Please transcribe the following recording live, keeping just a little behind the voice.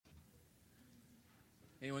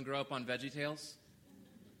Anyone grow up on VeggieTales?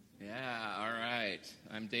 Yeah, all right.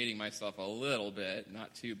 I'm dating myself a little bit,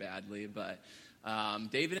 not too badly, but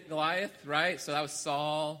David and Goliath, right? So that was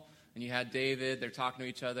Saul, and you had David. They're talking to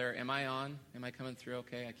each other. Am I on? Am I coming through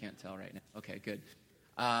okay? I can't tell right now. Okay, good.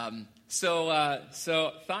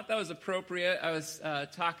 So thought that was appropriate. I was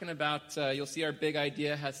talking about, you'll see our big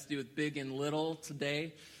idea has to do with big and little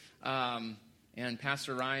today. And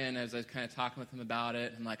Pastor Ryan, as I was kind of talking with him about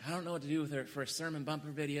it, I'm like, I don't know what to do with it for a sermon bumper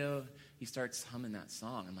video. He starts humming that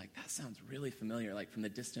song. I'm like, that sounds really familiar, like from the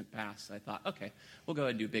distant past. So I thought, okay, we'll go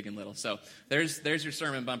ahead and do big and little. So there's your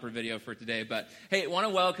sermon bumper video for today. But hey, I want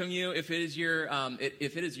to welcome you. If it is your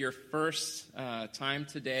first time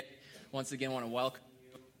today, once again, I want to welcome you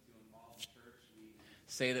to Involve Church. We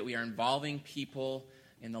say that we are involving people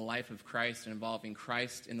in the life of Christ and involving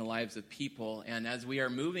Christ in the lives of people. And as we are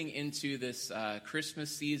moving into this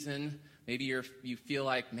Christmas season, maybe you feel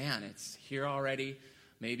like, man, it's here already.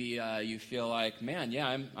 Maybe you feel like, man,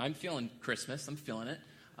 yeah, I'm feeling Christmas. I'm feeling it.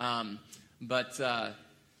 But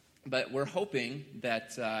we're hoping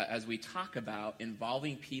that as we talk about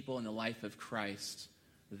involving people in the life of Christ,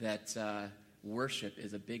 that worship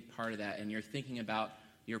is a big part of that. And you're thinking about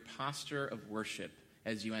your posture of worship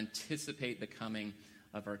as you anticipate the coming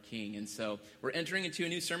of our King. And so we're entering into a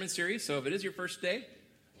new sermon series. So if it is your first day,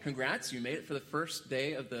 congrats, you made it for the first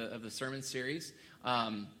day of the sermon series.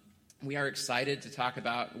 We are excited to talk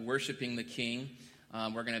about worshiping the King.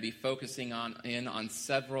 We're going to be focusing on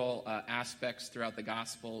several aspects throughout the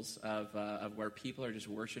Gospels of where people are just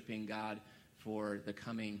worshiping God for the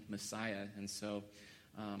coming Messiah. And so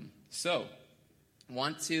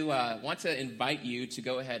want to invite you to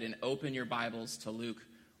go ahead and open your Bibles to Luke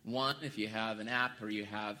 1, if you have an app or you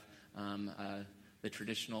have the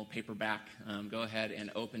traditional paperback, go ahead and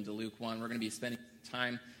open to Luke 1. We're going to be spending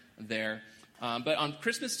time there. But on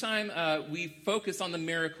Christmas time, we focus on the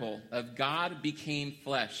miracle of God became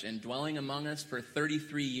flesh and dwelling among us for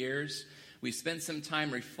 33 years. We spent some time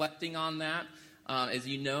reflecting on that. As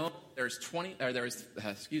you know, there's 400 years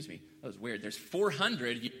of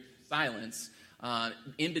silence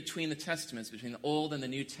in between the Testaments, between the Old and the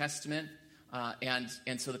New Testament.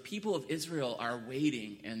 And so the people of Israel are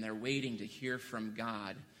waiting, and they're waiting to hear from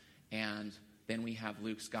God. And then we have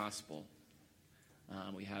Luke's gospel.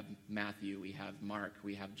 We have Matthew, we have Mark,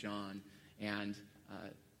 we have John. And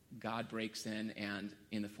God breaks in, and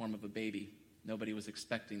in the form of a baby. Nobody was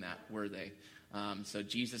expecting that, were they? So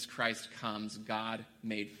Jesus Christ comes, God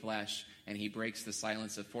made flesh, and he breaks the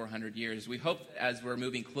silence of 400 years. We hope that as we're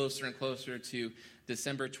moving closer and closer to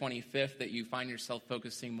December 25th that you find yourself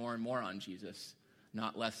focusing more and more on Jesus,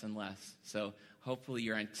 not less and less. So hopefully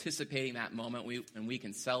you're anticipating that moment, and we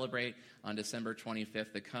can celebrate on December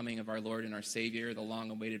 25th the coming of our Lord and our Savior, the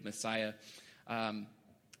long-awaited Messiah. I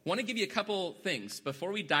want to give you a couple things.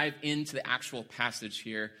 Before we dive into the actual passage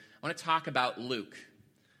here, I want to talk about Luke.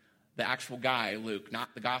 The actual guy, Luke,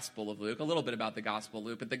 not the Gospel of Luke, a little bit about the Gospel of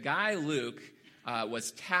Luke, but the guy, Luke,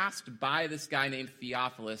 was tasked by this guy named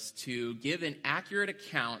Theophilus to give an accurate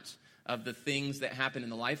account of the things that happened in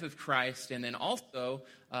the life of Christ, and then also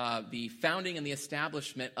the founding and the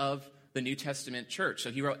establishment of the New Testament church. So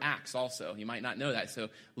he wrote Acts also. You might not know that. So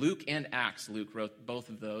Luke and Acts, Luke wrote both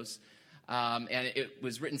of those. And it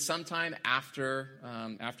was written sometime after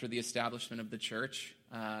the establishment of the church.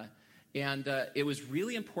 And it was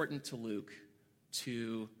really important to Luke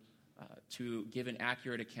to give an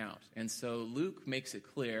accurate account. And so Luke makes it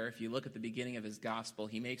clear, if you look at the beginning of his gospel,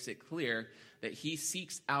 he makes it clear that he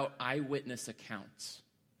seeks out eyewitness accounts.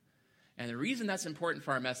 And the reason that's important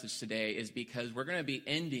for our message today is because we're going to be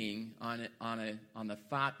ending on the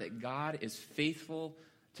thought that God is faithful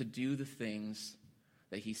to do the things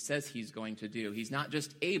that he says he's going to do. He's not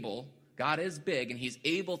just able. God is big, and he's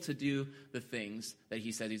able to do the things that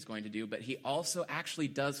he said he's going to do, but he also actually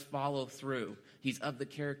does follow through. He's of the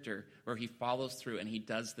character where he follows through, and he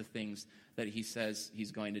does the things that he says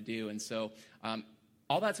he's going to do. And so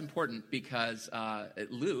all that's important because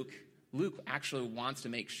Luke actually wants to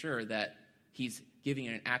make sure that he's giving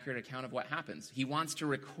an accurate account of what happens. He wants to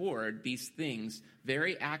record these things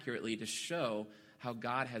very accurately to show how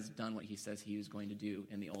God has done what he says he was going to do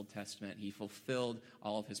in the Old Testament. He fulfilled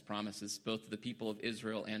all of his promises, both to the people of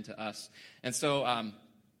Israel and to us. And so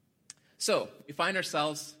we find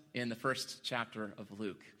ourselves in the first chapter of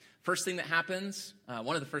Luke. First thing that happens,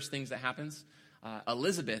 one of the first things that happens,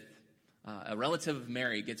 Elizabeth, a relative of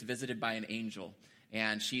Mary, gets visited by an angel.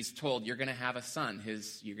 And she's told, you're going to have a son.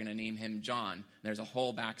 You're going to name him John. There's a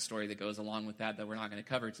whole backstory that goes along with that we're not going to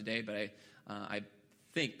cover today, but I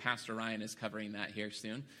think Pastor Ryan is covering that here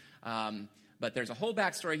soon. But there's a whole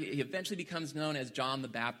backstory. He eventually becomes known as John the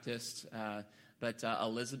Baptist. But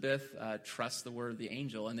Elizabeth trusts the word of the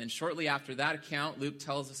angel. And then shortly after that account, Luke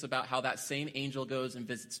tells us about how that same angel goes and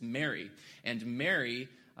visits Mary. And Mary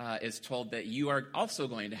is told that you are also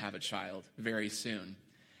going to have a child very soon.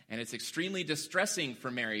 And it's extremely distressing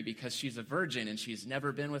for Mary because she's a virgin and she's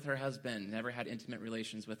never been with her husband, never had intimate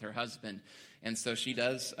relations with her husband. And so she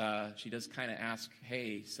does kind of ask,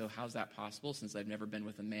 hey, so how's that possible since I've never been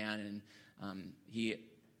with a man? And he,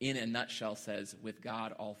 in a nutshell, says, with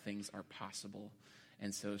God, all things are possible.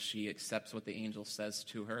 And so she accepts what the angel says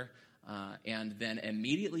to her. And then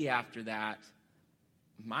immediately after that,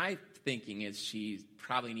 my thinking is she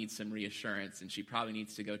probably needs some reassurance and she probably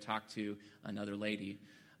needs to go talk to another lady.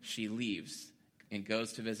 She leaves and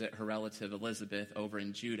goes to visit her relative Elizabeth over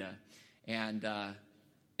in Judah. And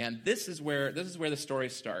this is where the story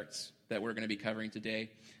starts that we're going to be covering today.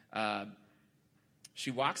 She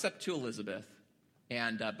walks up to Elizabeth,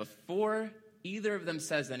 and before either of them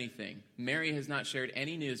says anything, Mary has not shared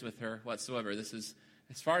any news with her whatsoever. This is,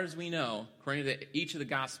 as far as we know, according to each of the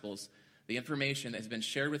Gospels, the information that has been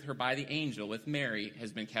shared with her by the angel with Mary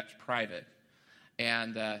has been kept private.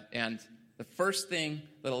 And the first thing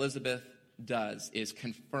that Elizabeth does is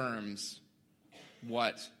confirms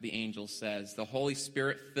what the angel says. The Holy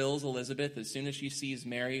Spirit fills Elizabeth. As soon as she sees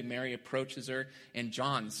Mary, Mary approaches her, and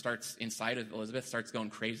John starts inside of Elizabeth, starts going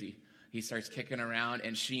crazy. He starts kicking around,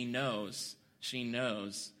 and she knows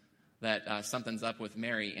that something's up with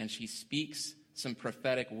Mary, and she speaks some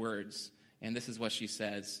prophetic words. And this is what she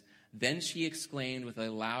says. Then she exclaimed with a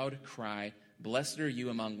loud cry, "Blessed are you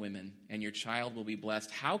among women, and your child will be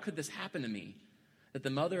blessed. How could this happen to me, that the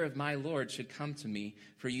mother of my Lord should come to me?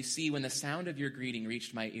 For you see, when the sound of your greeting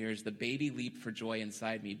reached my ears, the baby leaped for joy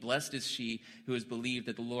inside me. Blessed is she who has believed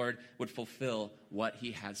that the Lord would fulfill what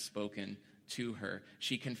he has spoken to her."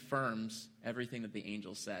 She confirms everything that the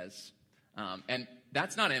angel says. And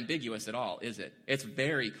that's not ambiguous at all, is it? It's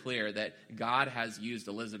very clear that God has used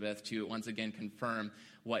Elizabeth to once again confirm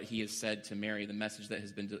what he has said to Mary, the message that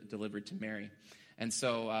has been delivered to Mary. And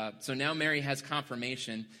so now Mary has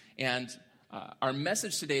confirmation, and our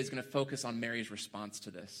message today is going to focus on Mary's response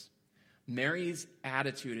to this. Mary's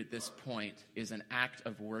attitude at this point is an act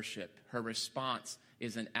of worship. Her response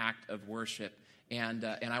is an act of worship. And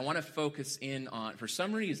I want to focus in on, for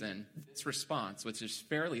some reason, this response, which is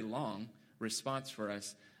fairly long response for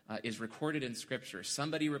us, is recorded in Scripture.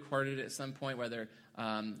 Somebody recorded it at some point, whether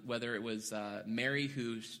it was Mary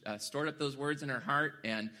who stored up those words in her heart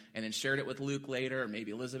and then shared it with Luke later, or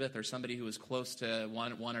maybe Elizabeth, or somebody who was close to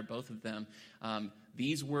one or both of them.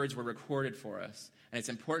 These words were recorded for us. And it's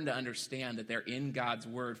important to understand that they're in God's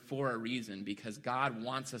word for a reason, because God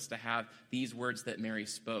wants us to have these words that Mary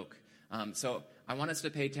spoke. So I want us to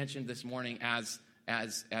pay attention this morning as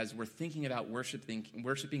we're thinking about worshiping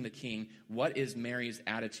the King. What is Mary's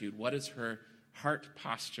attitude? What is her heart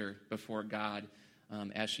posture before God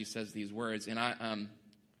as she says these words? And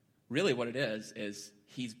really what it is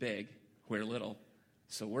he's big, we're little,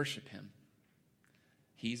 so worship him.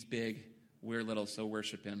 He's big, we're little, so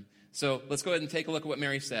worship him. So let's go ahead and take a look at what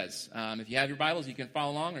Mary says. If you have your Bibles, you can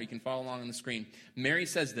follow along, or you can follow along on the screen. Mary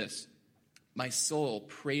says this: "My soul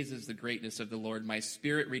praises the greatness of the Lord. My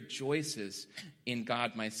spirit rejoices in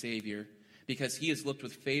God my Savior, because he has looked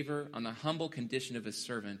with favor on the humble condition of his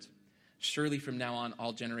servant. Surely from now on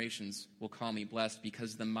all generations will call me blessed,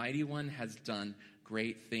 because the Mighty One has done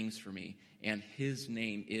great things for me, and his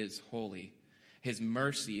name is holy. His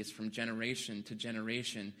mercy is from generation to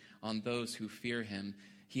generation on those who fear him.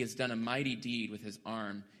 He has done a mighty deed with his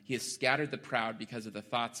arm. He has scattered the proud because of the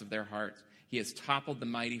thoughts of their hearts. He has toppled the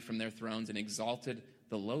mighty from their thrones and exalted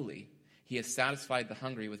the lowly. He has satisfied the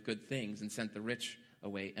hungry with good things and sent the rich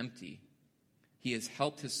away empty. He has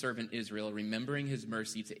helped his servant Israel, remembering his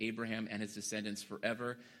mercy to Abraham and his descendants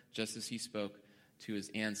forever, just as he spoke to his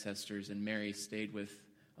ancestors." And Mary stayed with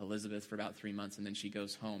Elizabeth for about 3 months, and then she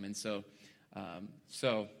goes home. And so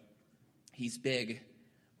he's big,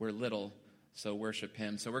 we're little, so worship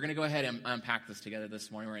him. So we're going to go ahead and unpack this together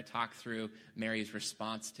this morning. We're going to talk through Mary's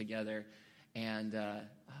response together. And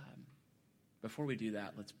before we do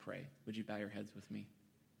that, let's pray. Would you bow your heads with me?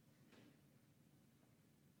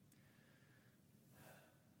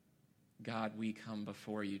 God, we come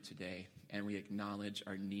before you today, and we acknowledge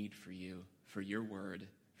our need for you, for your word,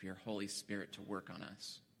 for your Holy Spirit to work on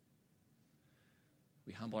us.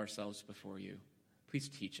 We humble ourselves before you. Please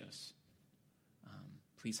teach us.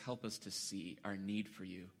 Please help us to see our need for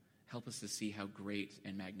you. Help us to see how great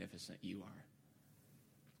and magnificent you are.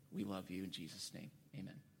 We love you in Jesus' name.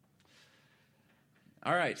 Amen.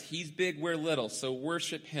 All right, he's big, we're little, so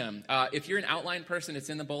worship him. If you're an outline person, it's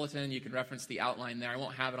in the bulletin. You can reference the outline there. I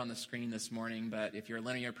won't have it on the screen this morning, but if you're a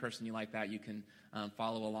linear person, you like that, you can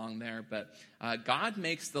follow along there. But God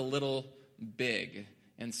makes the little big,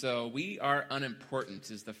 and so we are unimportant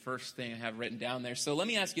is the first thing I have written down there. So let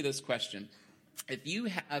me ask you this question. If you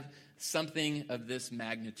have something of this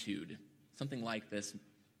magnitude, something like this,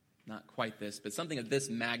 not quite this, but something of this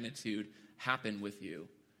magnitude happen with you,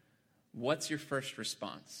 what's your first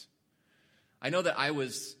response? I know that I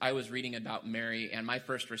was reading about Mary, and my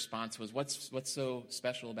first response was, what's so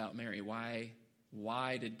special about Mary?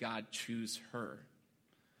 Why did God choose her?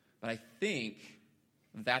 But I think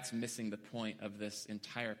that's missing the point of this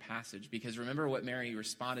entire passage, because remember what Mary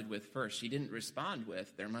responded with first. She didn't respond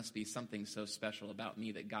with, there must be something so special about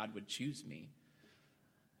me that God would choose me.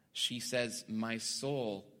 She says, my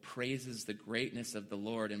soul praises the greatness of the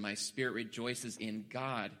Lord, and my spirit rejoices in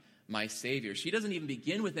God, my Savior. She doesn't even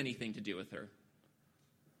begin with anything to do with her.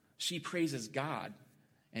 She praises God,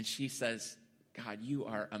 and she says, God, you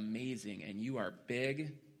are amazing, and you are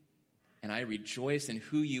big, and I rejoice in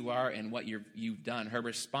who you are and what you've done. Her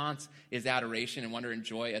response is adoration and wonder and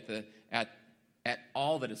joy at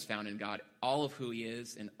all that is found in God, all of who he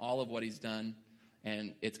is and all of what he's done,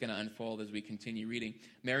 and it's going to unfold as we continue reading.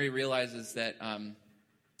 Mary realizes that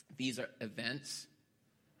these events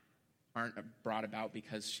aren't brought about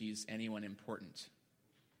because she's anyone important.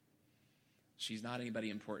 She's not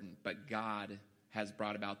anybody important, but God has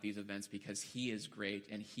brought about these events because he is great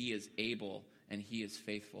and he is able and he is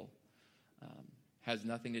faithful. Has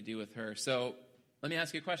nothing to do with her. So let me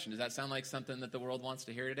ask you a question. Does that sound like something that the world wants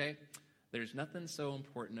to hear today? There's nothing so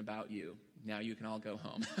important about you. Now you can all go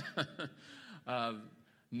home.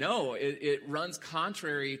 No, it runs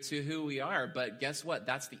contrary to who we are, but guess what?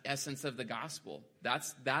 That's the essence of the gospel.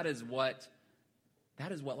 That is what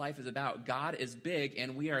life is about. God is big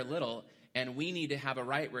and we are little, and we need to have a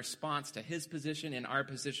right response to his position and our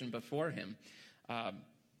position before him.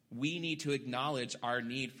 We need to acknowledge our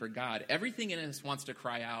need for God. Everything in us wants to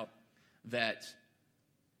cry out that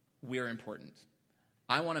we're important.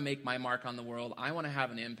 I want to make my mark on the world. I want to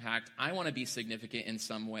have an impact. I want to be significant in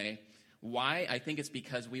some way. Why? I think it's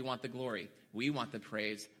because we want the glory. We want the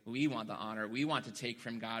praise. We want the honor. We want to take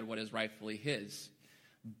from God what is rightfully his.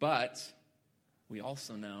 But we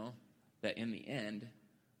also know that in the end,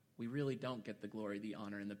 we really don't get the glory, the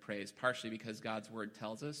honor, and the praise, partially because God's word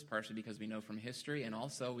tells us, partially because we know from history, and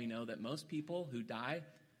also we know that most people who die,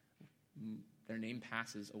 their name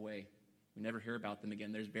passes away. We never hear about them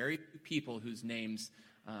again. There's very few people whose names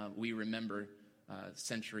we remember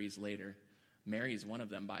centuries later. Mary is one of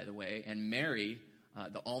them, by the way. And Mary,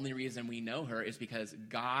 the only reason we know her is because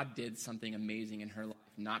God did something amazing in her life.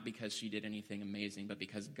 Not because she did anything amazing, but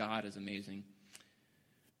because God is amazing.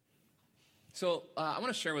 So I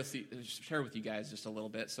want to share with you guys just a little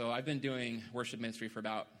bit. So I've been doing worship ministry for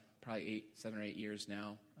about probably 7 or 8 years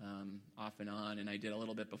now, off and on. And I did a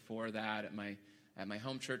little bit before that at my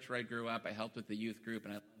home church where I grew up. I helped with the youth group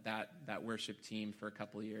and that worship team for a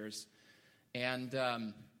couple of years. And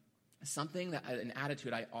an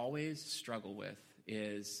attitude I always struggle with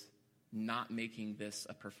is not making this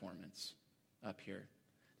a performance up here.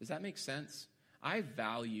 Does that make sense? I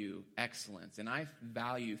value excellence, and I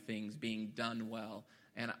value things being done well.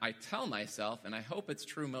 And I tell myself, and I hope it's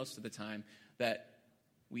true most of the time, that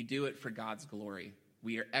we do it for God's glory.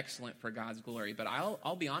 We are excellent for God's glory. But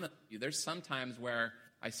I'll be honest with you, there's some times where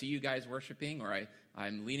I see you guys worshiping, or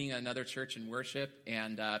I'm leading another church in worship,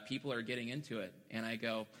 and people are getting into it. And I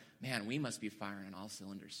go, man, we must be firing on all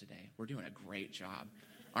cylinders today. We're doing a great job,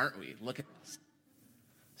 aren't we? Look at us.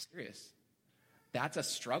 Serious. That's a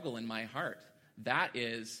struggle in my heart. That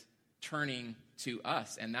is turning to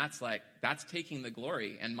us, and that's taking the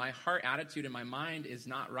glory. And my heart attitude in my mind is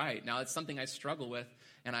not right. Now, it's something I struggle with,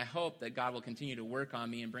 and I hope that God will continue to work on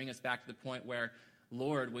me and bring us back to the point where,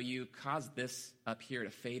 Lord, will you cause this up here to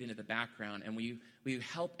fade into the background, and will you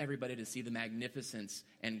help everybody to see the magnificence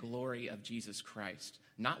and glory of Jesus Christ,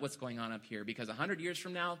 not what's going on up here, because 100 years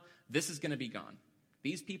from now, this is going to be gone.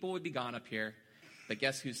 These people would be gone up here. But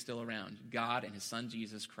guess who's still around? God and his son,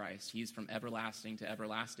 Jesus Christ. He's from everlasting to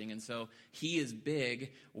everlasting. And so he is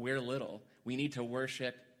big, we're little. We need to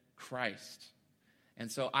worship Christ. And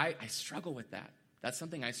so I struggle with that. That's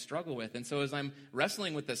something I struggle with. And so as I'm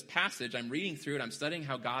wrestling with this passage, I'm reading through it, I'm studying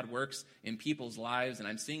how God works in people's lives, and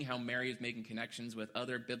I'm seeing how Mary is making connections with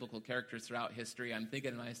other biblical characters throughout history. I'm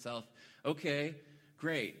thinking to myself, okay,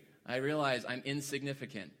 great. I realize I'm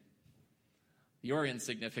insignificant. You're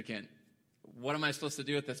insignificant. What am I supposed to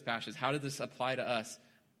do with this passage? How did this apply to us?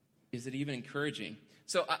 Is it even encouraging?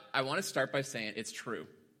 So I want to start by saying it's true.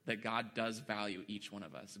 that God does value each one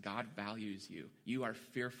of us. God values you. You are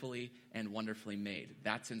fearfully and wonderfully made.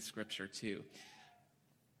 That's in Scripture too.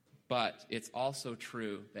 But it's also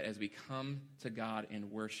true that as we come to God in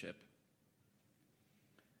worship,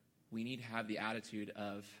 we need to have the attitude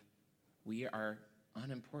of we are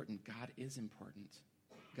unimportant. God is important.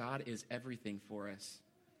 God is everything for us.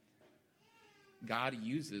 God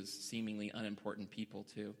uses seemingly unimportant people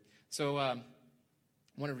too. So I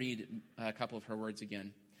want to read a couple of her words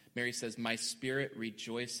again. Mary says, "My spirit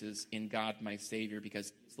rejoices in God my Savior,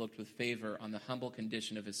 because he's looked with favor on the humble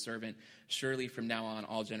condition of his servant. Surely from now on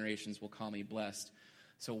all generations will call me blessed."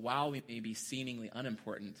 So while we may be seemingly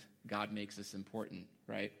unimportant, God makes us important,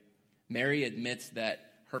 right? Mary admits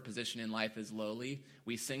that her position in life is lowly.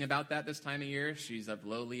 We sing about that this time of year. She's of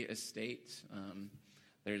lowly estate.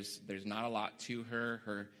 There's not a lot to her.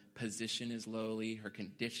 Her position is lowly. Her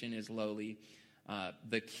condition is lowly.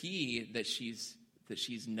 The key that she's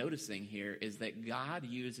noticing here is that God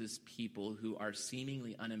uses people who are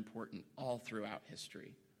seemingly unimportant all throughout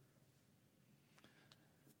history.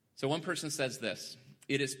 So one person says this: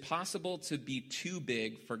 "It is possible to be too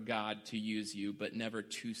big for God to use you, but never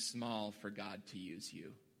too small for God to use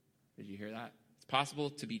you." Did you hear that? It's possible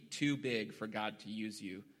to be too big for God to use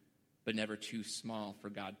you, but never too small for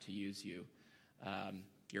God to use you.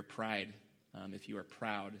 Your pride, if you are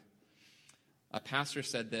proud. A pastor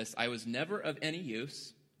said this: "I was never of any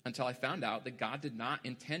use until I found out that God did not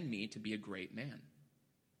intend me to be a great man."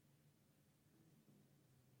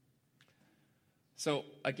 So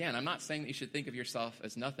again, I'm not saying that you should think of yourself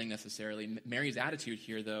as nothing necessarily. Mary's attitude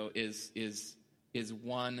here, though, is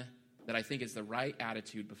one that I think is the right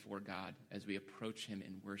attitude before God as we approach him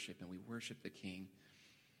in worship and we worship the King.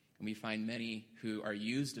 And we find many who are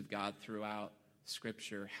used of God throughout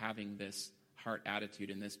Scripture having this heart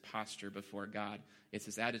attitude and this posture before God. It's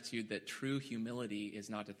this attitude that true humility is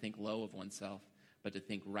not to think low of oneself, but to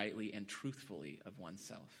think rightly and truthfully of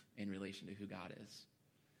oneself in relation to who God is.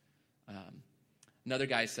 Another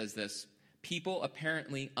guy says this: "People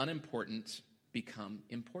apparently unimportant become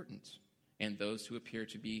important, and those who appear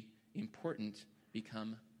to be important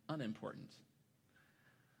become unimportant."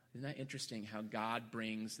 Isn't that interesting how God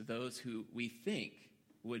brings those who we think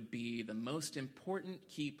would be the most important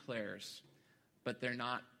key players, but they're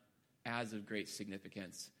not as of great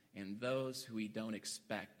significance, and those who we don't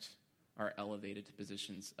expect are elevated to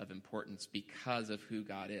positions of importance because of who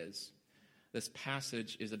God is. This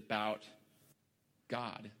passage is about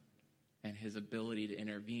God and his ability to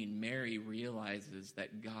intervene. Mary realizes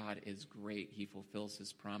that God is great. He fulfills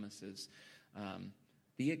his promises.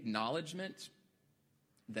 The acknowledgement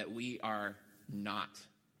that we are not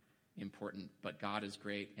important, but God is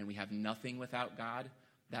great, and we have nothing without God,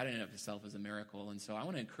 that in and of itself is a miracle. And so I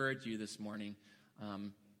want to encourage you this morning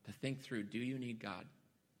to think through, do you need God?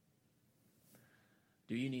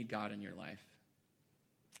 Do you need God in your life?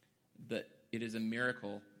 That it is a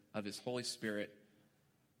miracle of his Holy Spirit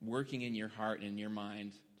working in your heart and in your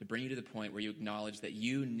mind to bring you to the point where you acknowledge that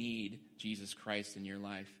you need Jesus Christ in your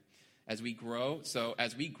life. As we grow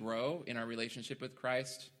in our relationship with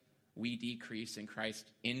Christ, we decrease and Christ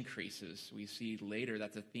increases. We see later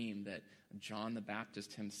that's a theme that John the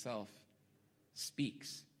Baptist himself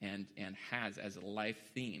speaks and has as a life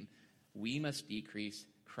theme. We must decrease,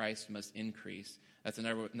 Christ must increase. That's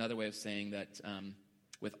another way of saying that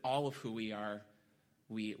with all of who we are,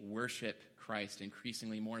 we worship Christ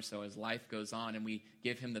increasingly more so as life goes on, and we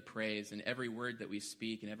give him the praise in every word that we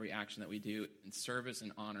speak and every action that we do in service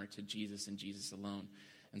and honor to Jesus and Jesus alone.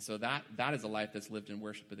 And so that is a life that's lived in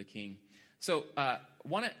worship of the King. So I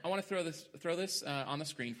want to throw this on the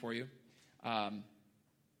screen for you.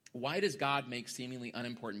 Why does God make seemingly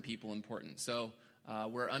unimportant people important? So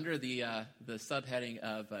we're under the subheading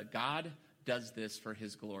of God does this for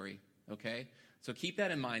his glory. Okay, so keep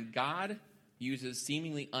that in mind. God uses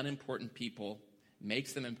seemingly unimportant people,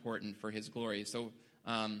 makes them important for his glory. So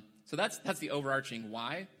that's the overarching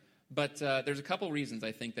why. But there's a couple reasons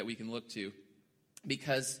I think that we can look to.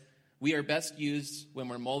 Because we are best used when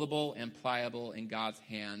we're moldable and pliable in God's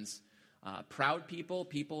hands. Proud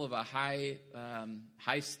people of a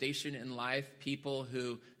high station in life, people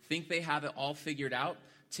who think they have it all figured out,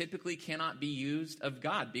 typically cannot be used of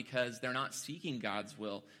God because they're not seeking God's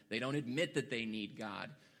will. They don't admit that they need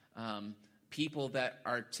God. People that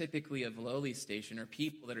are typically of lowly station or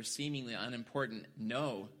people that are seemingly unimportant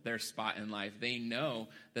know their spot in life. They know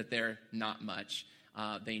that they're not much.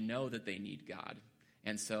 They know that they need God.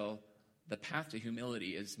 And so the path to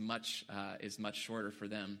humility is much shorter for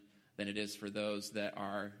them than it is for those that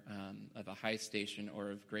are of a high station or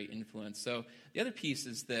of great influence. So the other piece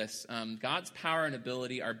is this. God's power and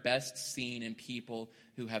ability are best seen in people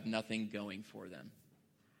who have nothing going for them.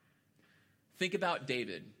 Think about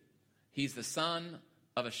David. He's the son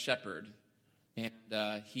of a shepherd, and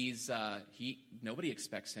nobody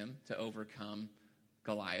expects him to overcome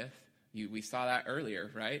Goliath. We saw that earlier,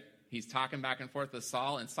 right? He's talking back and forth with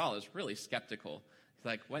Saul, and Saul is really skeptical. He's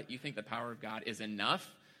like, what, you think the power of God is enough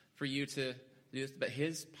for you to do this? But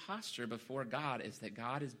his posture before God is that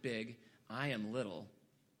God is big, I am little.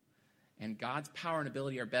 And God's power and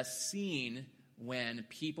ability are best seen when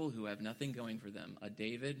people who have nothing going for them, a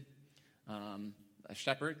David, a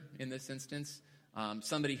shepherd in this instance,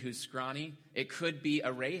 somebody who's scrawny. It could be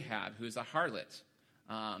a Rahab who's a harlot,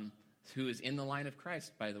 who is in the line of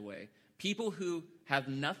Christ, by the way. People who have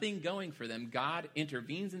nothing going for them, God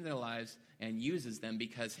intervenes in their lives and uses them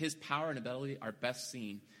because his power and ability are best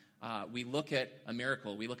seen. We look at a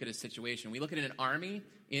miracle. We look at a situation. We look at an army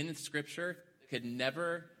in Scripture that could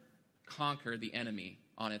never conquer the enemy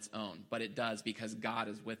on its own, but it does because God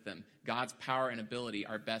is with them. God's power and ability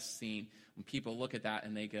are best seen when people look at that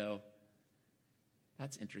and they go,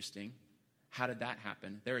 that's interesting. How did that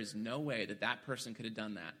happen? There is no way that that person could have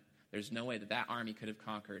done that. There's no way that that army could have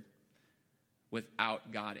conquered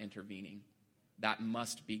without God intervening. That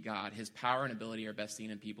must be God. His power and ability are best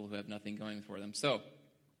seen in people who have nothing going for them. So,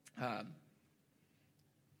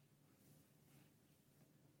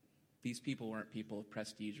 these people weren't people of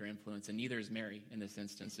prestige or influence, and neither is Mary in this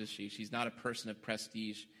instance, is she? She's not a person of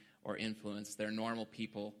prestige or influence. They're normal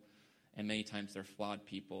people, and many times they're flawed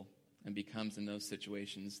people, and becomes in those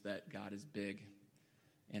situations that God is big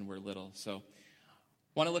and we're little. So,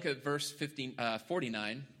 I want to look at verse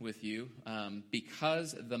 49 with you.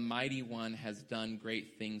 Because the mighty one has done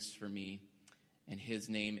great things for me, and his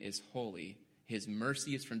name is holy. His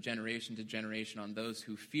mercy is from generation to generation on those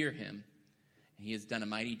who fear him. And he has done a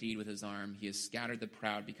mighty deed with his arm. He has scattered the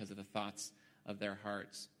proud because of the thoughts of their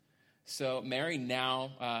hearts. So Mary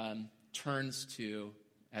now turns to,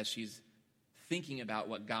 as she's thinking about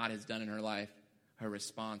what God has done in her life, her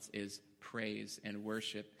response is praise and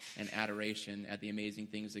worship and adoration at the amazing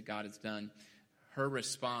things that God has done. Her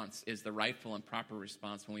response is the rightful and proper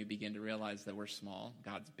response when we begin to realize that we're small,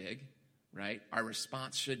 God's big, right? Our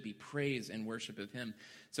response should be praise and worship of him.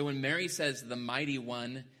 So when Mary says, the mighty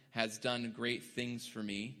one has done great things for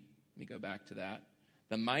me, let me go back to that.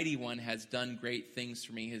 The mighty one has done great things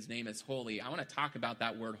for me. His name is holy. I want to talk about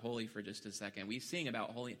that word holy for just a second. We sang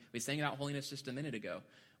about holiness just a minute ago.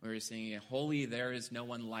 We were singing, holy, there is no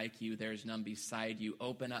one like you. There is none beside you.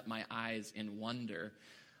 Open up my eyes in wonder.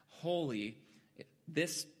 Holy,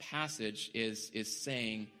 this passage is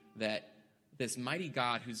saying that this mighty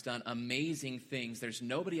God who's done amazing things, there's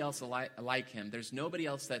nobody else like him. There's nobody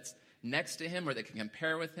else that's next to him or that can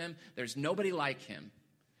compare with him. There's nobody like him.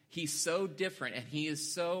 He's so different and he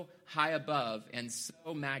is so high above and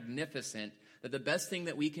so magnificent that the best thing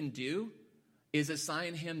that we can do is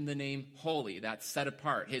assign him the name holy. That's set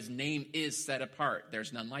apart. His name is set apart.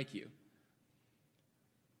 There's none like you.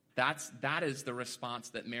 That is the response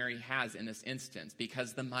that Mary has in this instance,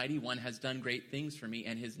 because the mighty one has done great things for me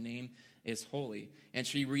and his name is holy. And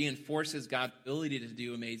she reinforces God's ability to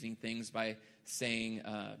do amazing things by saying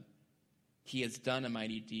he has done a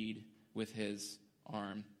mighty deed with his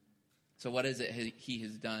arm. So what is it he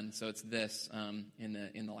has done? So it's this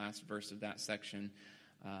in the last verse of that section.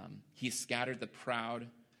 He scattered the proud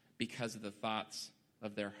because of the thoughts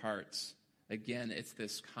of their hearts. Again, it's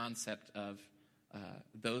this concept of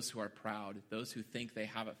those who are proud, those who think they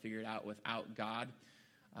have it figured out without God,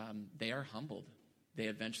 they are humbled. They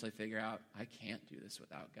eventually figure out, I can't do this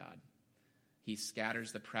without God. He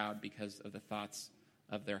scatters the proud because of the thoughts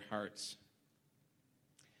of their hearts.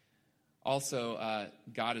 Also,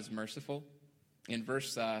 God is merciful. In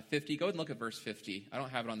verse 50, go ahead and look at verse 50. I don't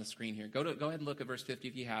have it on the screen here. Go ahead and look at verse 50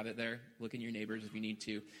 if you have it there. Look in your neighbors if you need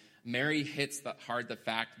to. Mary hits hard the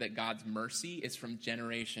fact that God's mercy is from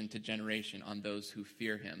generation to generation on those who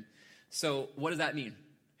fear him. So what does that mean?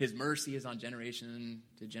 His mercy is on generation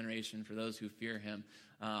to generation for those who fear him.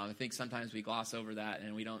 I think sometimes we gloss over that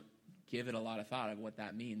and we don't give it a lot of thought of what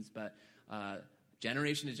that means. But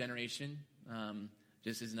generation to generation,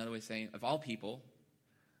 just is another way of saying, of all people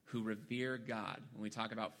who revere God. When we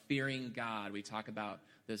talk about fearing God, we talk about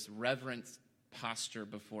this reverent posture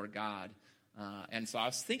before God. And so I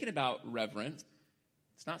was thinking about reverence.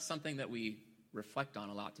 It's not something that we reflect on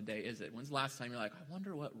a lot today, is it? When's the last time you're like, I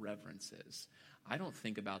wonder what reverence is? I don't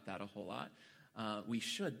think about that a whole lot. We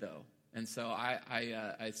should, though. And so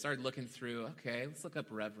I started looking through, okay, let's look up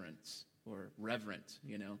reverence or reverent,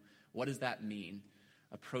 What does that mean?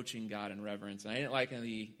 approaching God in reverence. And I didn't like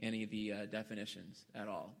any of the definitions at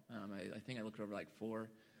all. I think I looked over like 4.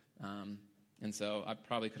 And so I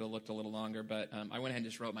probably could have looked a little longer, but I went ahead and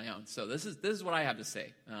just wrote my own. So this is what I have to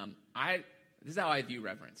say. This is how I view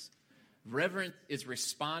reverence. Reverence is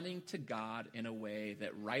responding to God in a way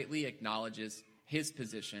that rightly acknowledges his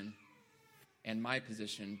position and my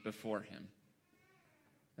position before him.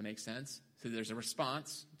 That makes sense? So there's a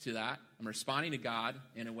response to that. I'm responding to God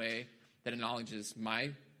in a way that acknowledges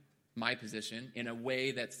my position, in a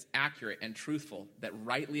way that's accurate and truthful, that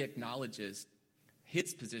rightly acknowledges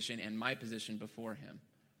his position and my position before him.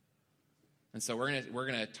 And so we're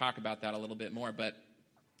gonna talk about that a little bit more. But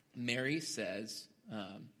Mary says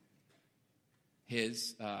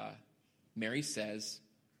his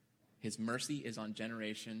mercy is on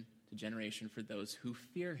generation to generation for those who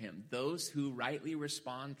fear him, those who rightly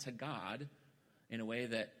respond to God in a way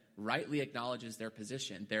that rightly acknowledges their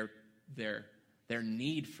position, their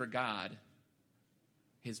need for God.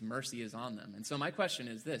 His mercy is on them. And so my question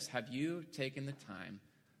is this: have you taken the time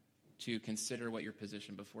to consider what your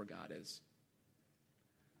position before God is?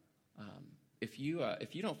 If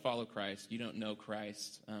you don't follow Christ, you don't know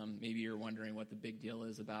Christ, maybe you're wondering what the big deal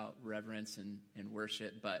is about reverence and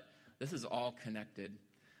worship, but this is all connected.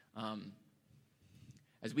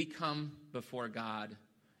 As we come before God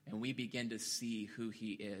and we begin to see who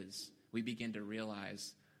he is, we begin to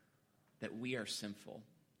realize that we are sinful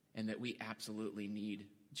and that we absolutely need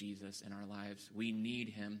Jesus in our lives. We need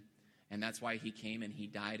him, and that's why he came and he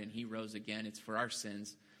died and he rose again. It's for our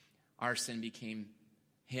sins. Our sin became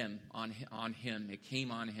him, on him. It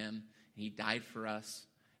came on him, and he died for us,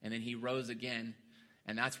 and then he rose again,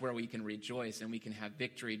 and that's where we can rejoice and we can have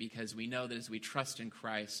victory, because we know that as we trust in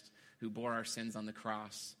Christ, who bore our sins on the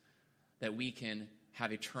cross, that we can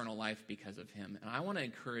have eternal life because of him. And I want to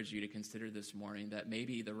encourage you to consider this morning that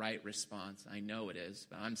maybe the right response, I know it is,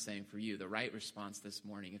 but I'm saying for you, the right response this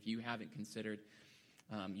morning, if you haven't considered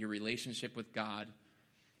your relationship with God,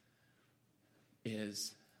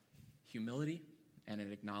 is humility and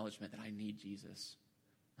an acknowledgement that I need Jesus.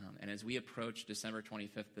 And as we approach December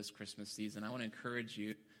 25th, this Christmas season, I want to encourage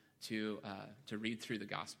you to read through the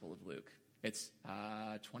Gospel of Luke. It's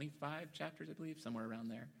 25 chapters, I believe, somewhere around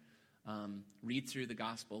there. Read through the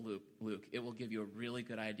Gospel of Luke. It will give you a really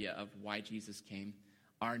good idea of why Jesus came,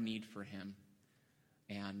 our need for him,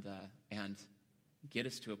 and get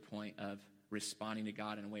us to a point of responding to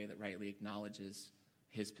God in a way that rightly acknowledges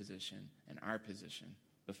his position and our position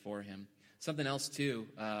before him. Something else, too,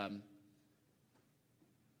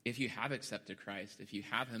 if you have accepted Christ, if you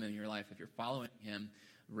have him in your life, if you're following him,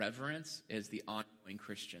 reverence is the ongoing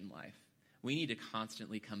Christian life. We need to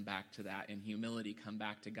constantly come back to that in humility, come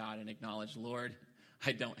back to God and acknowledge, Lord,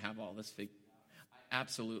 I don't have all this figured out. I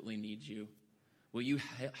absolutely need you. Will you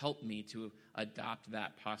help me to adopt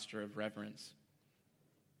that posture of reverence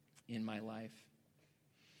in my life?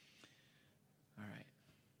 All right.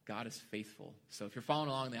 God is faithful. So if you're following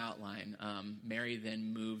along the outline, Mary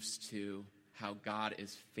then moves to how God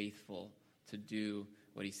is faithful to do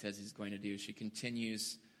what he says he's going to do. She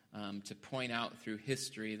continues to point out through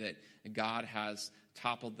history that God has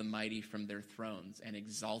toppled the mighty from their thrones and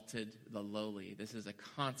exalted the lowly. This is a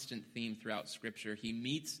constant theme throughout Scripture. He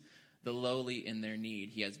meets the lowly in their need.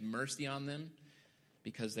 He has mercy on them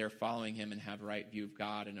because they're following him and have a right view of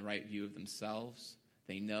God and a right view of themselves.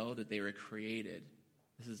 They know that they were created.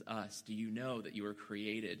 This is us. Do you know that you were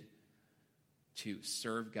created to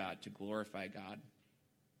serve God, to glorify God?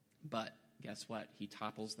 But guess what? He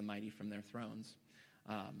topples the mighty from their thrones.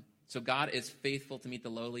 So God is faithful to meet the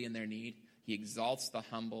lowly in their need. He exalts the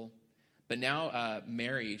humble. But now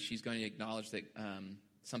Mary, she's going to acknowledge that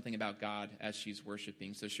something about God as she's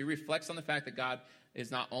worshiping. So she reflects on the fact that God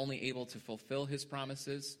is not only able to fulfill his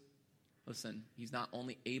promises. Listen, he's not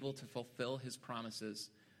only able to fulfill his promises,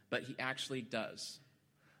 but he actually does.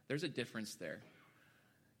 There's a difference there.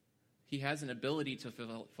 He has an ability to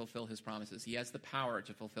fulfill his promises. He has the power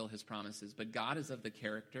to fulfill his promises. But God is of the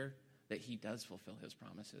character that he does fulfill his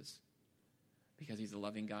promises. Because he's a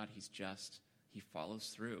loving God, he's just, he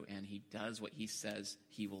follows through, and he does what he says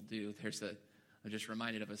he will do. I'm just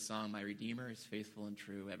reminded of a song, My Redeemer is faithful and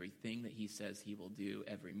true. Everything that he says he will do.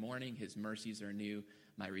 Every morning his mercies are new.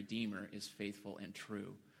 My Redeemer is faithful and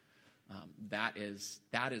true. That is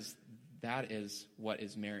what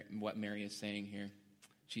Mary is saying here.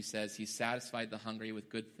 She says, he satisfied the hungry with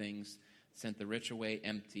good things, sent the rich away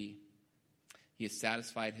empty. He has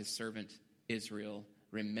satisfied his servant Israel,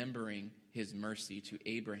 remembering his mercy to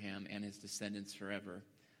Abraham and his descendants forever,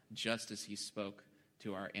 just as he spoke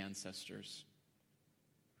to our ancestors.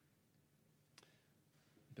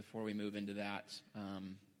 Before we move into that,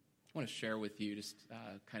 I want to share with you, just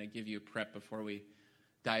kind of give you a prep before we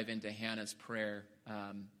dive into Hannah's prayer.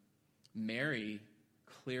 Mary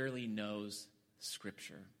clearly knows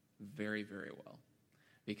Scripture very, very well,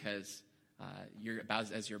 because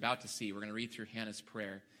as you're about to see, we're going to read through Hannah's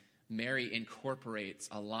prayer. Mary incorporates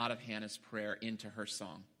a lot of Hannah's prayer into her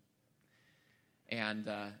song, and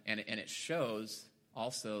it shows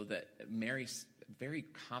also that Mary very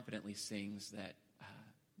confidently sings that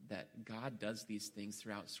God does these things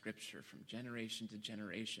throughout Scripture from generation to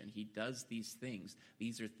generation. He does these things.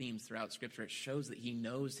 These are themes throughout Scripture. It shows that he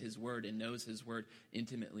knows his word and knows his word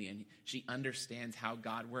intimately, and she understands how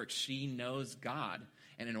God works. She knows God,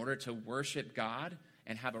 and in order to worship God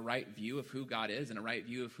and have a right view of who God is and a right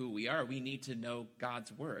view of who we are, we need to know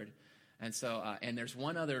God's word. And so, and there's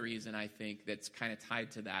one other reason I think that's kind of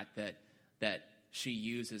tied to that she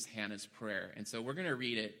uses Hannah's prayer. And so we're going to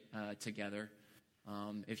read it together.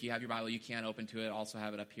 If you have your Bible, you can open to it. I also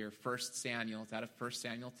have it up here. 1 Samuel. It's out of 1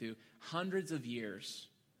 Samuel 2. Hundreds of years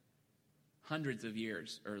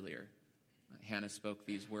earlier, Hannah spoke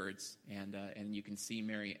these words, and you can see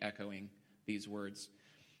Mary echoing these words.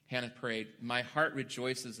 Hannah prayed, "My heart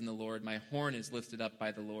rejoices in the Lord. My horn is lifted up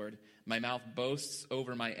by the Lord. My mouth boasts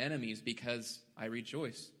over my enemies because I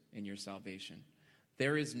rejoice in your salvation.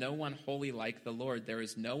 There is no one holy like the Lord. There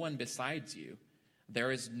is no one besides you.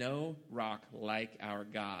 There is no rock like our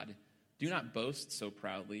God. Do not boast so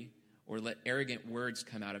proudly, or let arrogant words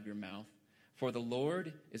come out of your mouth. For the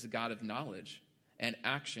Lord is a God of knowledge, and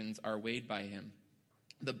actions are weighed by him.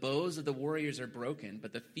 The bows of the warriors are broken,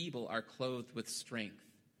 but the feeble are clothed with strength.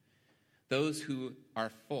 Those who are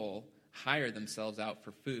full hire themselves out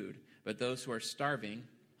for food, but those who are starving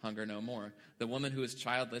hunger no more. The woman who is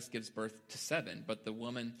childless gives birth to 7, but the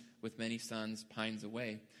woman with many sons pines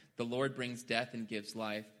away. The Lord brings death and gives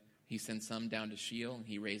life. He sends some down to Sheol, and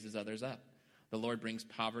he raises others up. The Lord brings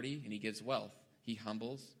poverty, and he gives wealth. He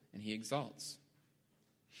humbles, and he exalts.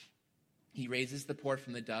 He raises the poor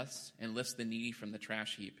from the dust and lifts the needy from the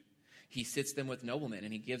trash heap. He sits them with noblemen,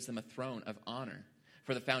 and he gives them a throne of honor.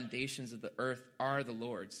 For the foundations of the earth are the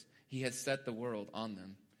Lord's. He has set the world on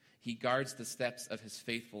them. He guards the steps of his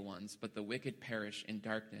faithful ones, but the wicked perish in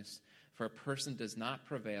darkness. For a person does not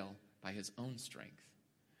prevail by his own strength.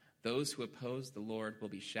 Those who oppose the Lord will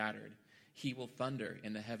be shattered. He will thunder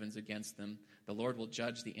in the heavens against them. The Lord will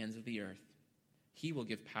judge the ends of the earth. He will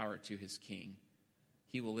give power to his king.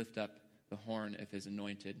 He will lift up the horn of his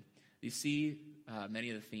anointed." You see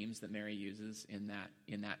many of the themes that Mary uses in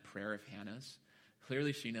that prayer of Hannah's.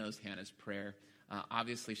 Clearly she knows Hannah's prayer.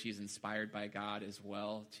 Obviously she's inspired by God as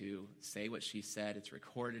well to say what she said. It's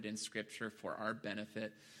recorded in Scripture for our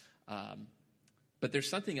benefit. But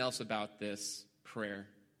there's something else about this prayer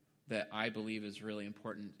that I believe is really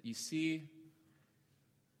important. You see,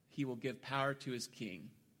 he will give power to his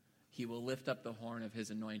king. He will lift up the horn of his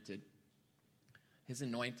anointed. His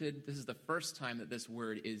anointed, this is the first time that this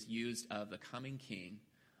word is used of the coming king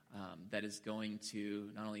that is going to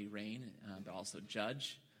not only reign, but also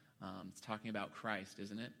judge. It's talking about Christ,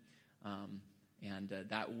 isn't it? And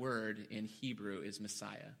that word in Hebrew is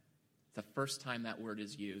Messiah. It's the first time that word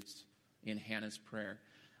is used in Hannah's prayer.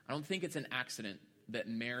 I don't think it's an accident that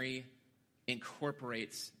Mary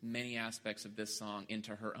incorporates many aspects of this song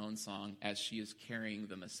into her own song as she is carrying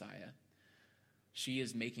the Messiah. She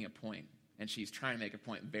is making a point, and she's trying to make a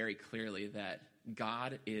point very clearly that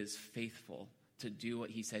God is faithful to do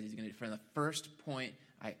what he said he's going to do. From the first point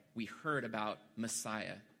we heard about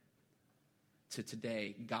Messiah to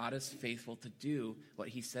today, God is faithful to do what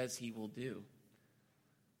he says he will do.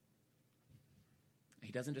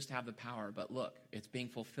 He doesn't just have the power, but look, it's being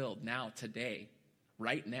fulfilled now, today,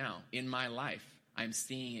 right now, in my life. I'm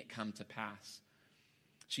seeing it come to pass.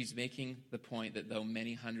 She's making the point that though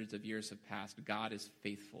many hundreds of years have passed, God is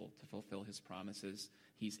faithful to fulfill his promises.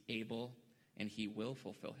 He's able, and he will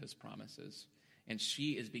fulfill his promises. And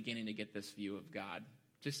she is beginning to get this view of God,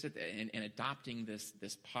 just and adopting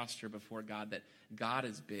this posture before God, that God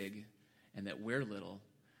is big and that we're little.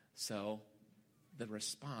 So the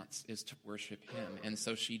response is to worship him, and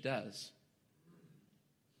so she does.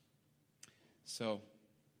 So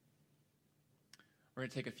we're going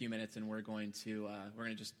to take a few minutes, and we're going to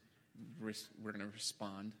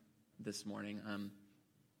respond this morning.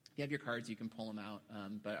 If you have your cards, you can pull them out.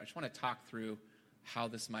 But I just want to talk through how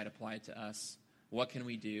this might apply to us. What can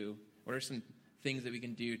we do? What are some things that we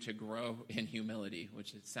can do to grow in humility?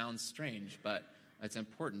 Which it sounds strange, but it's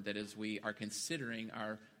important that as we are considering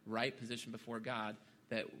our right position before God,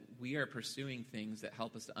 that we are pursuing things that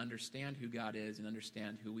help us to understand who God is and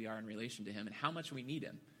understand who we are in relation to him and how much we need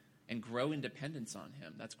him, and grow in dependence on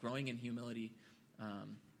him. That's growing in humility.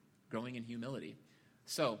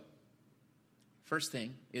 So First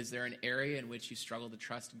thing, is there an area in which you struggle to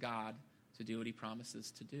trust God to do what he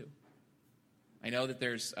promises to do? I know that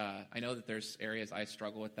there's areas I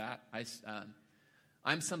struggle with that.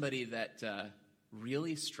 I'm somebody that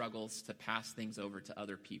really struggles to pass things over to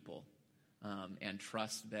other people and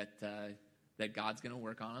trust that God's going to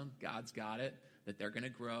work on them. God's got it, that they're going to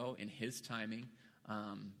grow in his timing.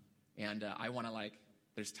 I want to,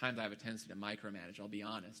 there's times I have a tendency to micromanage, I'll be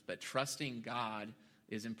honest. But trusting God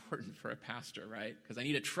is important for a pastor, right? Because I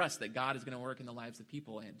need to trust that God is going to work in the lives of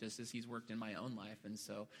people, and just as he's worked in my own life. And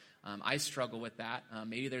so I struggle with that.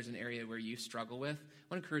 Maybe there's an area where you struggle with.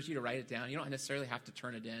 I want to encourage you to write it down. You don't necessarily have to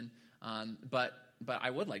turn it in, but I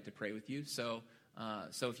would like to pray with you. So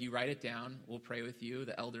if you write it down, we'll pray with you.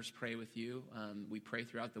 The elders pray with you. We pray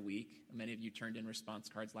throughout the week. Many of you turned in response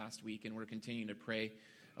cards last week, and we're continuing to pray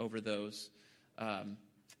over those. The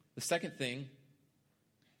second thing,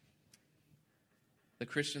 the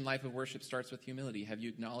Christian life of worship starts with humility. Have you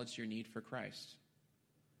acknowledged your need for Christ?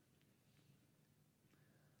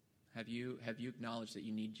 Have you acknowledged that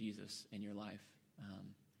you need Jesus in your life?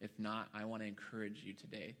 If not, I want to encourage you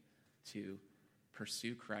today to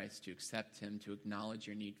pursue Christ, to accept him, to acknowledge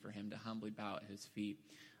your need for him, to humbly bow at his feet.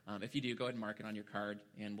 If you do, go ahead and mark it on your card,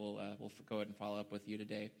 and we'll go ahead and follow up with you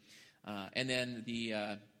today. And then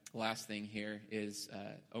the last thing here is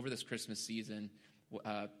over this Christmas season,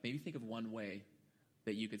 maybe think of one way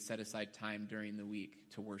that you could set aside time during the week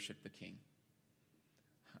to worship the King.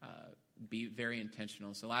 Be very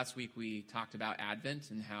intentional. So last week we talked about Advent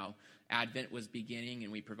and how Advent was beginning,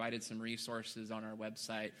 and we provided some resources on our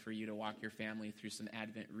website for you to walk your family through some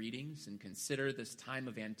Advent readings and consider this time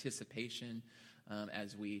of anticipation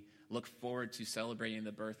as we look forward to celebrating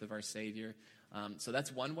the birth of our Savior. So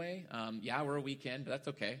that's one way. We're a weekend, but that's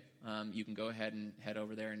okay. You can go ahead and head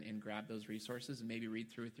over there and grab those resources and maybe read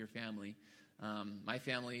through with your family. My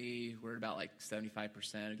family, we're at about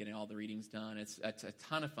 75% of getting all the readings done. It's a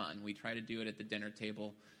ton of fun. We try to do it at the dinner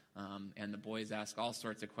table, and the boys ask all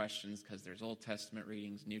sorts of questions because there's Old Testament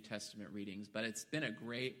readings, New Testament readings. But it's been a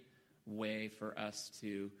great way for us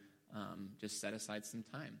to just set aside some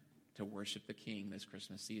time to worship the King this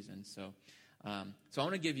Christmas season. So I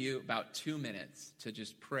want to give you about 2 minutes to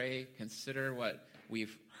just pray, consider what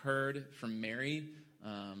we've heard from Mary,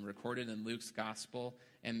 recorded in Luke's gospel,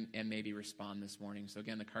 and maybe respond this morning. So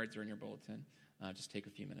again, the cards are in your bulletin. Just take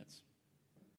a few minutes.